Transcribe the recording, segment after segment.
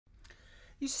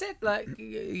You said, like,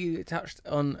 you touched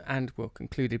on and, well,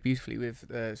 concluded beautifully with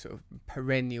the sort of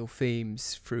perennial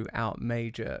themes throughout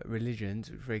major religions.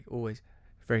 It was always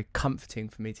very comforting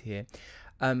for me to hear.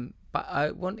 But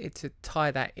I wanted to tie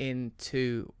that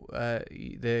into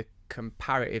the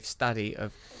comparative study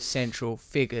of central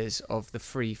figures of the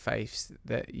three faiths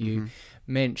that you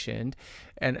mentioned,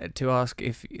 and to ask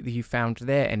if you found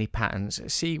there any patterns.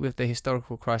 See, with the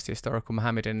historical Christ, the historical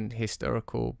Muhammad, and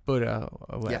historical Buddha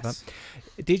or whatever, Yes.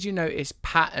 did you notice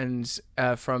patterns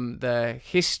from the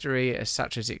history as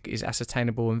such as it is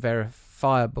ascertainable and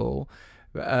verifiable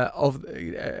of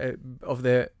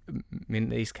the, in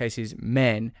these cases,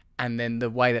 men, and then the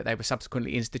way that they were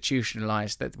subsequently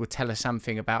institutionalized, that would tell us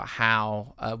something about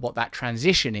how what that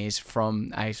transition is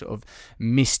from a sort of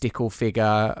mystical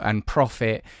figure and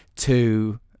prophet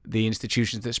to the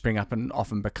institutions that spring up and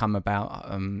often become about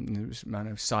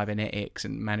cybernetics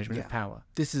and management of power.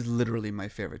 This is literally my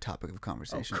favorite topic of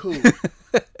conversation. Cool.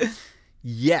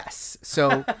 Yes.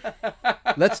 So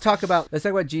let's talk about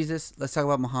Jesus, let's talk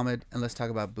about Muhammad, and let's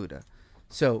talk about Buddha.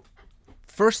 So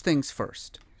first things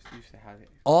first.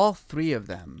 All three of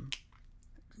them,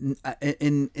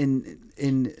 in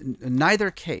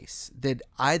neither case did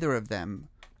either of them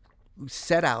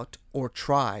set out or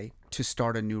try to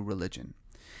start a new religion.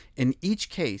 In each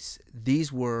case,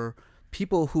 these were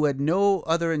people who had no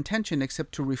other intention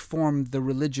except to reform the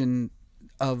religion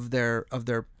of their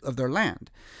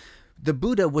land. The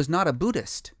Buddha was not a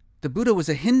Buddhist. The Buddha was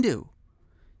a Hindu.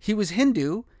 He was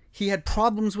Hindu. He had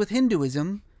problems with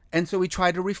Hinduism, and so he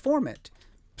tried to reform it,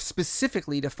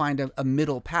 specifically to find a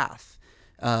middle path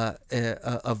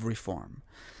of reform.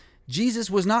 Jesus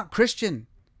was not Christian.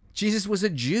 Jesus was a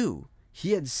Jew.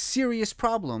 He had serious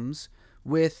problems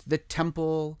with the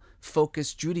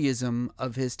temple-focused Judaism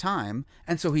of his time,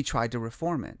 and so he tried to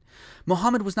reform it.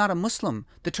 Muhammad was not a Muslim.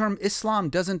 The term Islam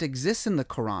doesn't exist in the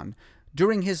Quran.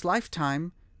 During his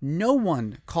lifetime, no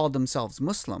one called themselves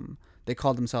Muslim. They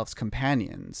called themselves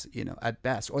companions, at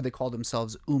best, or they called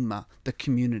themselves Ummah, the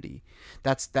community.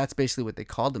 That's basically what they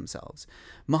called themselves.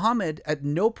 Muhammad, at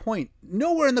no point,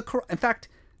 nowhere in the Quran, in fact,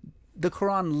 the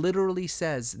Quran literally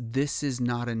says, this is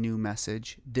not a new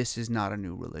message. This is not a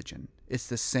new religion. It's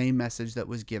the same message that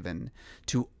was given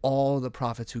to all the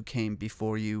prophets who came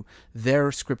before you.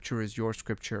 Their scripture is your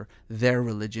scripture. Their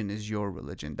religion is your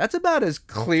religion. That's about as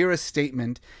clear a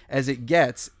statement as it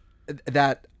gets,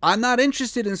 that I'm not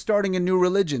interested in starting a new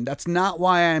religion. That's not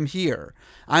why I'm here.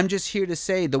 I'm just here to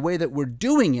say the way that we're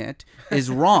doing it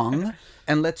is wrong,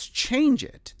 and let's change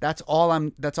it. That's all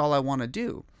I want to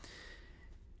do.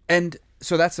 And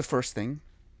so that's the first thing.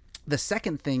 The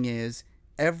second thing is,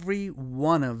 every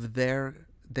one of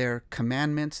their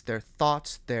commandments, their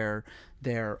thoughts, their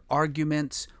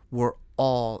arguments were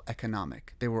all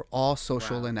economic. They were all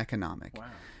social and economic. Wow.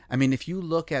 I mean, if you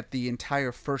look at the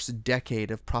entire first decade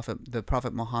of the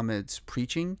Prophet Muhammad's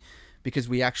preaching, because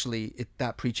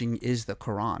that preaching is the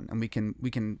Quran, and we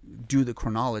can do the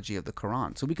chronology of the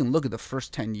Quran. So we can look at the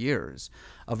first 10 years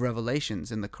of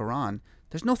revelations in the Quran.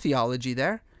 There's no theology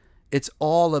there. It's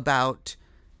all about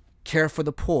care for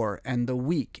the poor and the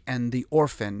weak and the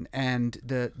orphan and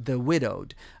the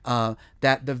widowed.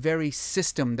 That the very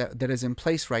system that is in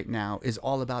place right now is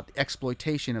all about the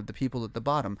exploitation of the people at the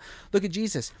bottom. Look at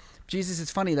Jesus. Jesus,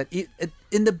 it's funny that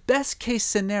in the best case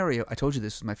scenario, I told you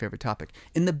this was my favorite topic.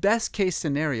 In the best case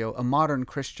scenario, a modern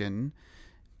Christian,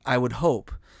 I would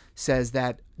hope, says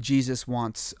that Jesus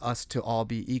wants us to all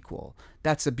be equal.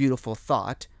 That's a beautiful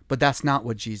thought. But that's not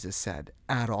what Jesus said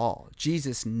at all.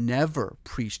 Jesus never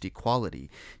preached equality.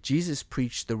 Jesus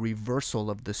preached the reversal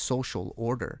of the social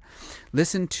order.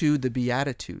 Listen to the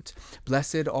Beatitudes.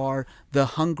 Blessed are the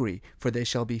hungry, for they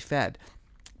shall be fed.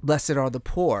 Blessed are the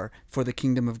poor, for the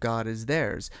kingdom of God is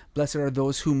theirs. Blessed are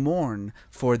those who mourn,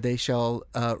 for they shall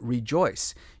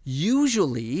rejoice.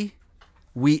 Usually,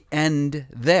 we end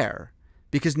there,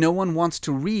 because no one wants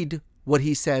to read what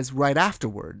he says right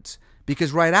afterwards.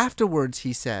 Because right afterwards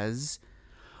he says,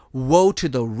 woe to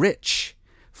the rich,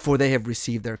 for they have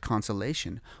received their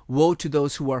consolation. Woe to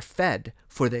those who are fed,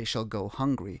 for they shall go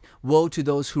hungry. Woe to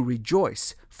those who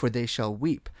rejoice, for they shall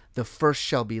weep. The first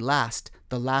shall be last,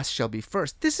 the last shall be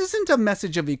first. This isn't a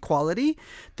message of equality.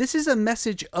 This is a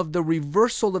message of the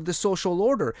reversal of the social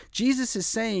order. Jesus is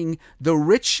saying the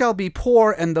rich shall be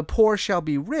poor and the poor shall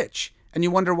be rich. And you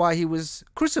wonder why he was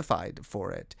crucified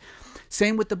for it.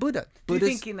 Same with the Buddha. Do you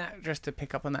think, in that, just to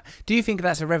pick up on that, do you think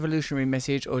that's a revolutionary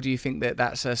message, or do you think that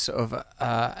that's a sort of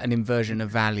an inversion of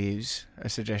values, a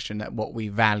suggestion that what we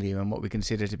value and what we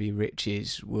consider to be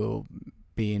riches will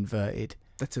be inverted?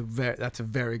 That's a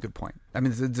very good point. I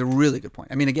mean, it's a really good point.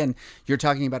 I mean, again, you're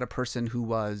talking about a person who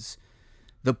was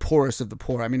the poorest of the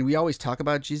poor. I mean, we always talk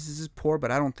about Jesus as poor,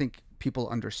 but I don't think people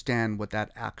understand what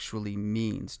that actually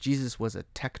means. Jesus was a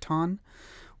tekton,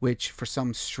 which for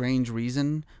some strange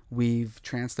reason we've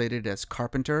translated as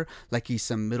carpenter, like he's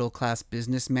some middle-class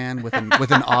businessman with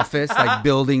an office, like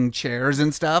building chairs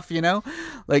and stuff, you know?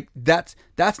 Like that's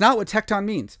not what tekton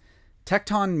means.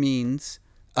 Tekton means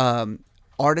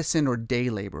artisan or day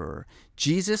laborer.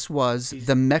 Jesus was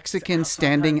the Mexican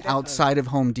standing outside of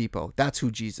Home Depot. That's who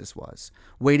Jesus was,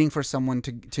 waiting for someone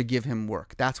to give him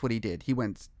work. That's what he did. He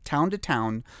went town to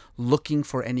town looking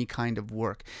for any kind of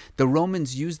work. The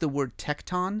Romans used the word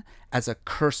tekton as a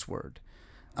curse word.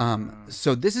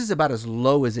 So this is about as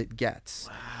low as it gets.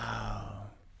 Wow.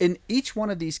 In each one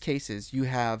of these cases, you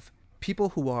have people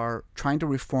who are trying to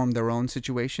reform their own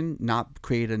situation, not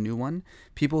create a new one.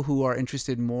 People who are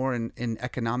interested more in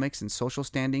economics and social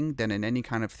standing than in any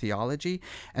kind of theology.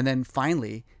 And then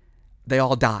finally, they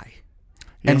all die.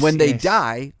 Yes, and when they yes.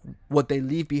 die, what they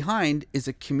leave behind is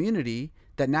a community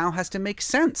that now has to make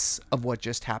sense of what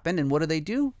just happened. And what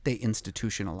do? They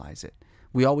institutionalize it.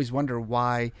 We always wonder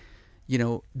why, you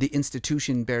know, the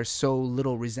institution bears so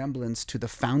little resemblance to the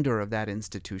founder of that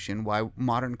institution, why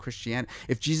modern Christianity,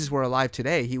 if Jesus were alive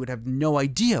today, he would have no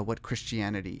idea what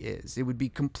Christianity is. It would be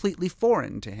completely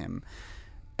foreign to him.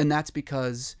 And that's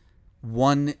because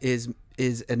one is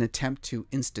an attempt to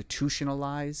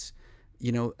institutionalize,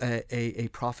 you know, a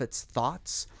prophet's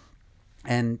thoughts.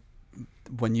 And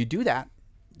when you do that,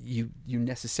 you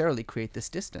necessarily create this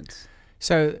distance.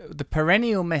 So the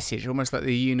perennial message, almost like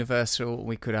the universal,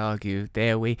 we could argue,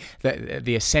 that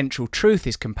the essential truth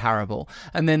is comparable,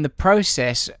 and then the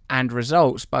process and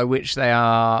results by which they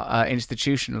are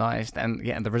institutionalized,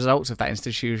 and the results of that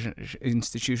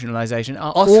institutionalization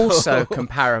are also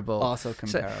comparable. Also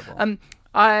comparable. So,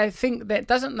 I think that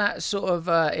doesn't that sort of,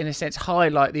 in a sense,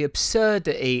 highlight the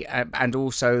absurdity and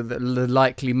also the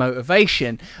likely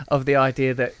motivation of the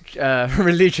idea that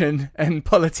religion and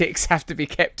politics have to be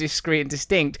kept discrete and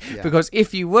distinct. Yeah. Because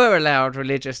if you were allowed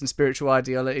religious and spiritual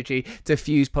ideology to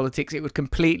fuse politics, it would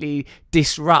completely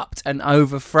disrupt and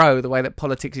overthrow the way that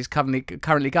politics is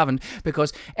currently governed.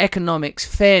 Because economics,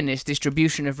 fairness,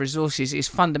 distribution of resources is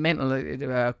fundamental, you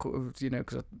know,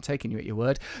 because I'm taking you at your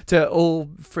word, to all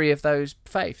three of those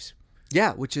faiths.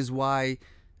 Yeah, which is why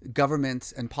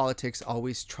governments and politics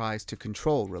always tries to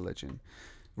control religion,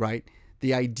 right?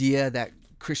 The idea that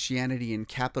Christianity and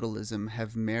capitalism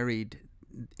have married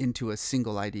into a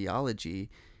single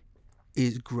ideology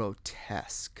is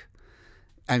grotesque.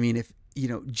 I mean, if, you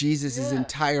know, Jesus's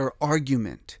entire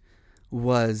argument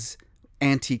was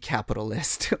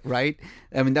anti-capitalist, right?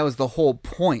 I mean, that was the whole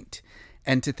point.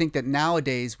 And to think that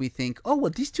nowadays we think, oh, well,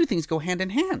 these two things go hand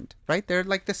in hand, right? They're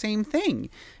like the same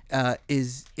thing.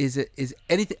 Is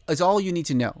all you need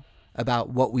to know about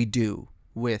what we do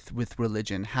with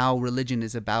religion, how religion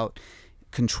is about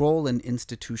control and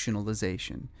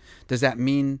institutionalization. Does that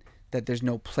mean that there's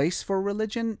no place for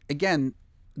religion? Again,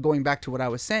 going back to what I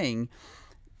was saying,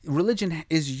 religion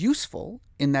is useful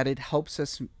in that it helps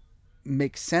us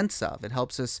make sense of, it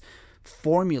helps us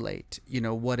formulate, you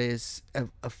know, what is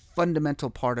a fundamental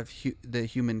part of the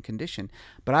human condition.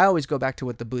 But I always go back to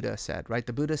what the Buddha said, right?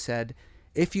 The Buddha said,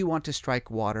 if you want to strike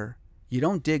water, you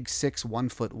don't dig 6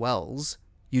 1-foot wells,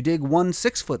 you dig 1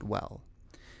 6-foot well.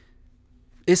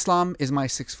 Islam is my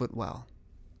 6-foot well,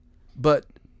 but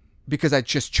because I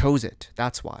just chose it,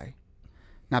 that's why.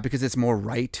 Not because it's more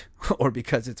right or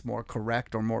because it's more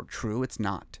correct or more true. It's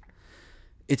not.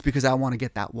 It's because I want to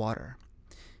get that water.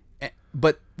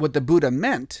 But what the Buddha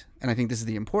meant, and I think this is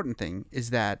the important thing, is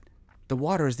that the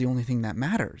water is the only thing that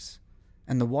matters.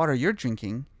 And the water you're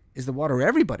drinking is the water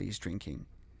everybody's drinking.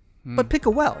 But pick a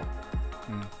well.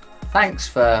 Thanks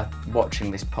for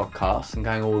watching this podcast and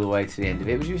going all the way to the end of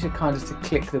it. Would you so kind as to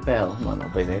click the bell? It might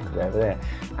not be there, because they're over there.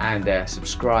 And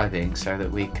subscribing so that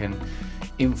we can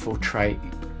infiltrate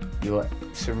your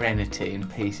serenity and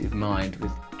peace of mind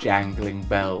with jangling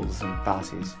bells and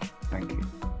buzzes. Thank you.